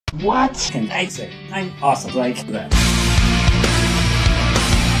What can I say? I'm awesome like that.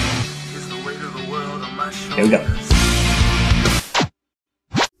 Here we go.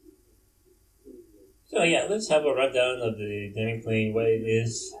 So yeah, let's have a rundown of the dynamic plane, what it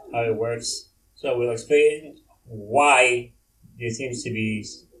is, how it works. So we'll explain why there seems to be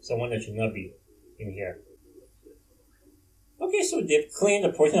someone that should not be in here. Okay, so they've claimed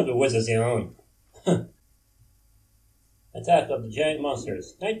a portion of the woods as their own. Attack of the giant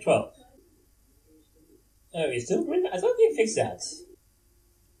monsters. Night 12. Oh, we still bring that? I thought they fixed that.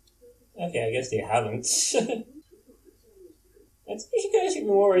 Okay, I guess they haven't. I think you guys should be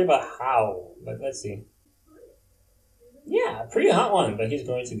more worried about how, but let's see. Yeah, pretty hot one, but he's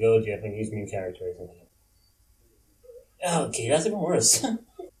going to go Japanese main character, isn't he? Okay, that's even worse.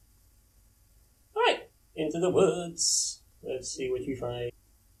 Alright, into the woods. Let's see what you find.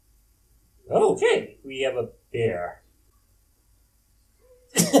 Okay, we have a bear.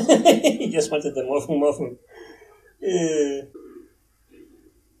 He just wanted the mofu.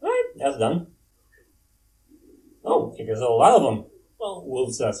 Alright, that's done. Oh, okay, there's a lot of them. Well,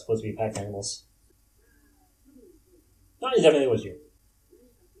 wolves are supposed to be pack animals. No, it definitely was you.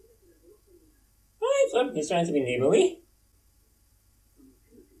 Alright, so he's trying to be neighborly.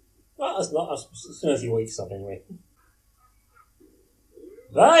 Well, as soon as he wakes up, anyway.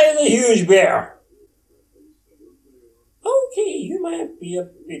 By the huge bear! Okay, you might be a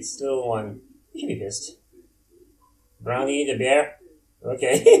bit still one. You should be pissed. Brownie the bear?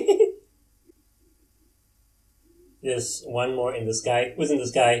 Okay. There's one more in the sky. Who's in the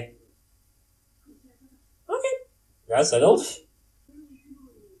sky? Okay, that's settled.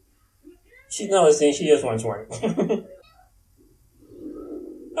 She's not listening, she just wants one.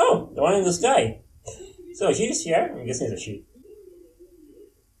 Oh, the one in the sky. So she's here? I'm guessing it's a she.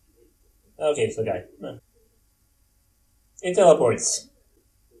 Okay, it's the guy. It teleports.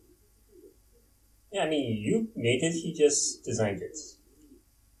 Yeah, I mean, you made it, he just designed it.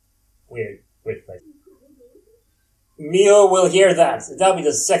 Weird place. Mio will hear that. That'll be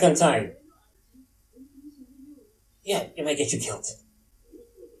the second time. Yeah, it might get you killed.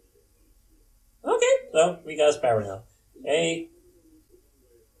 Okay, so we got Sparrow now. Hey.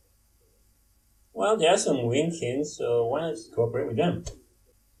 Well, there are some Winkins, so why not cooperate with them?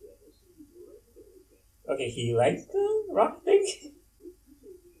 Okay, he likes the rock thing?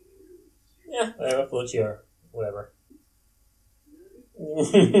 Yeah, whatever, floats you or whatever.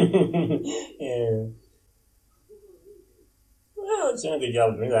 Yeah. Well, it's doing a good job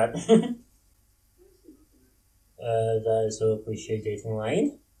of doing that. That is so appreciate dating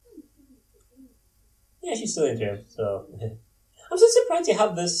line. Yeah, she's still into him, so. I'm so surprised you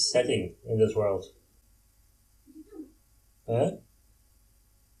have this setting in this world. Huh?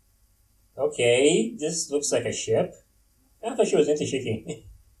 Okay, this looks like a ship. I thought she was into shipping.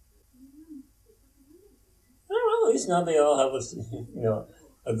 Oh, well, at least now they all have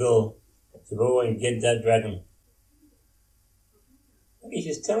a goal to go and get that dragon. Okay,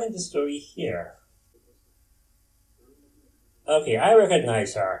 she's telling the story here. Okay, I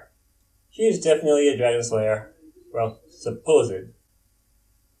recognize her. She is definitely a dragon slayer. Well, supposed.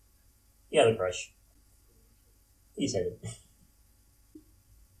 Yeah, the crush. He said it.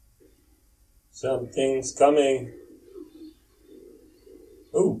 Something's coming.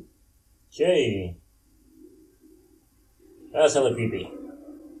 Ooh, Jay. That's hella creepy.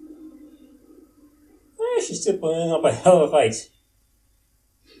 She's still putting up a hell of a fight.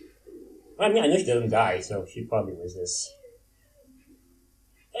 I mean, I know she doesn't die, so she probably wins this.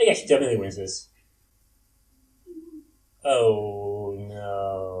 Yeah, she definitely wins this. Oh,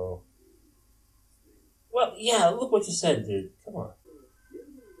 no. Well, yeah, look what you said, dude. Come on.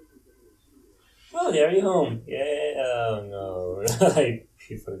 Oh, there you're home. Yeah, oh, no. I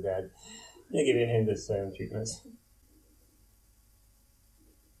feel for the dad. They're giving him the silent treatment.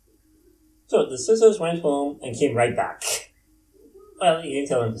 So, the sisters went home and came right back. Well, you didn't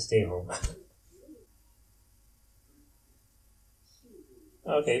tell them to stay home.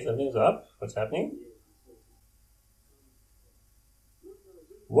 Okay, something's up. What's happening?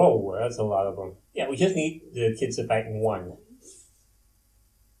 Whoa, that's a lot of them. Yeah, we just need the kids to fight one.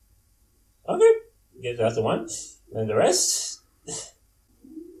 Okay, guess that's the one. And the rest?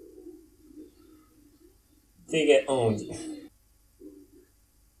 They get owned.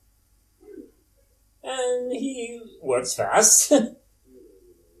 And he works fast.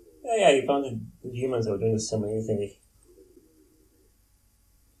 Yeah, he found the humans that were doing so many things.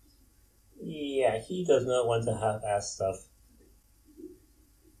 Yeah, he does not want to half-ass stuff.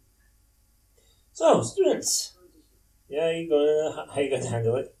 So, students. Yeah, how you gonna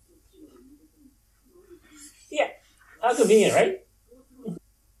handle it? Yeah, how convenient, right?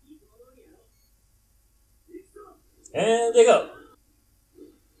 And they go.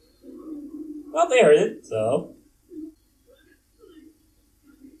 Well, they heard it, so.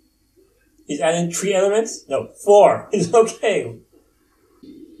 He's adding 3 elements? No, 4. It's okay.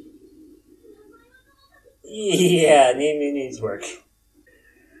 Yeah, naming needs work.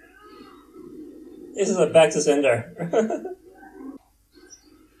 This is a back to sender.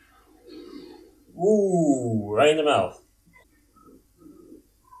 Ooh, right in the mouth.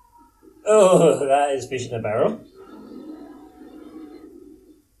 Oh, that is fish in a barrel.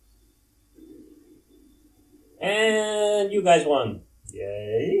 And you guys won.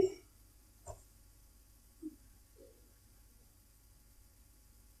 Yay.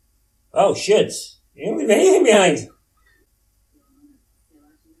 Oh, shit. You didn't leave anything behind.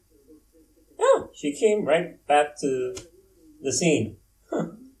 Oh, she came right back to the scene. Huh.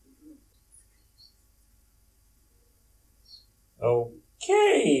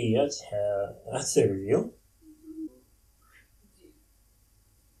 Okay, that's a reveal.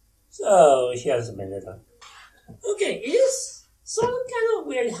 So, she has a minute on. Okay, it is sort of kind of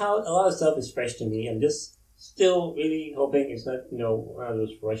weird how a lot of stuff is fresh to me. I'm just still really hoping it's not, one of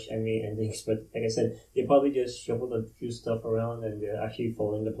those rush anime endings. But like I said, they probably just shuffled a few stuff around and they're actually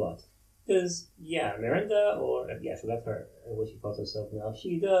following the plot. Because, yeah, Miranda, I forgot her, what she calls herself now,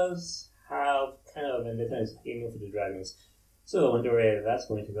 she does have kind of a defense aiming for the dragons. So I wonder where that's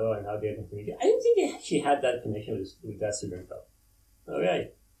going to go and how they're going to communicate. I didn't think she had that connection with that student though.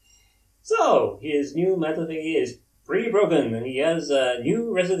 Alright. So, his new metal thingy is pretty broken, and he has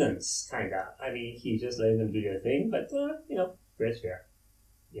new residents, kinda. I mean, he's just letting them do their thing, but, fair's fair.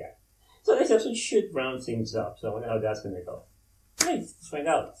 Yeah. So next episode should round things up, so I wonder how that's gonna go. Alright, let's find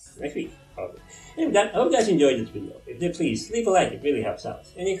out next week, probably. And with that, I hope you guys enjoyed this video. If you did, please leave a like, it really helps out.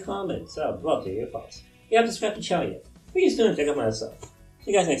 Any comments, I'd love to hear your thoughts. If you haven't subscribed to the channel yet, please do check out my stuff.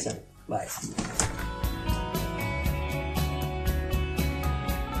 See you guys next time. Bye.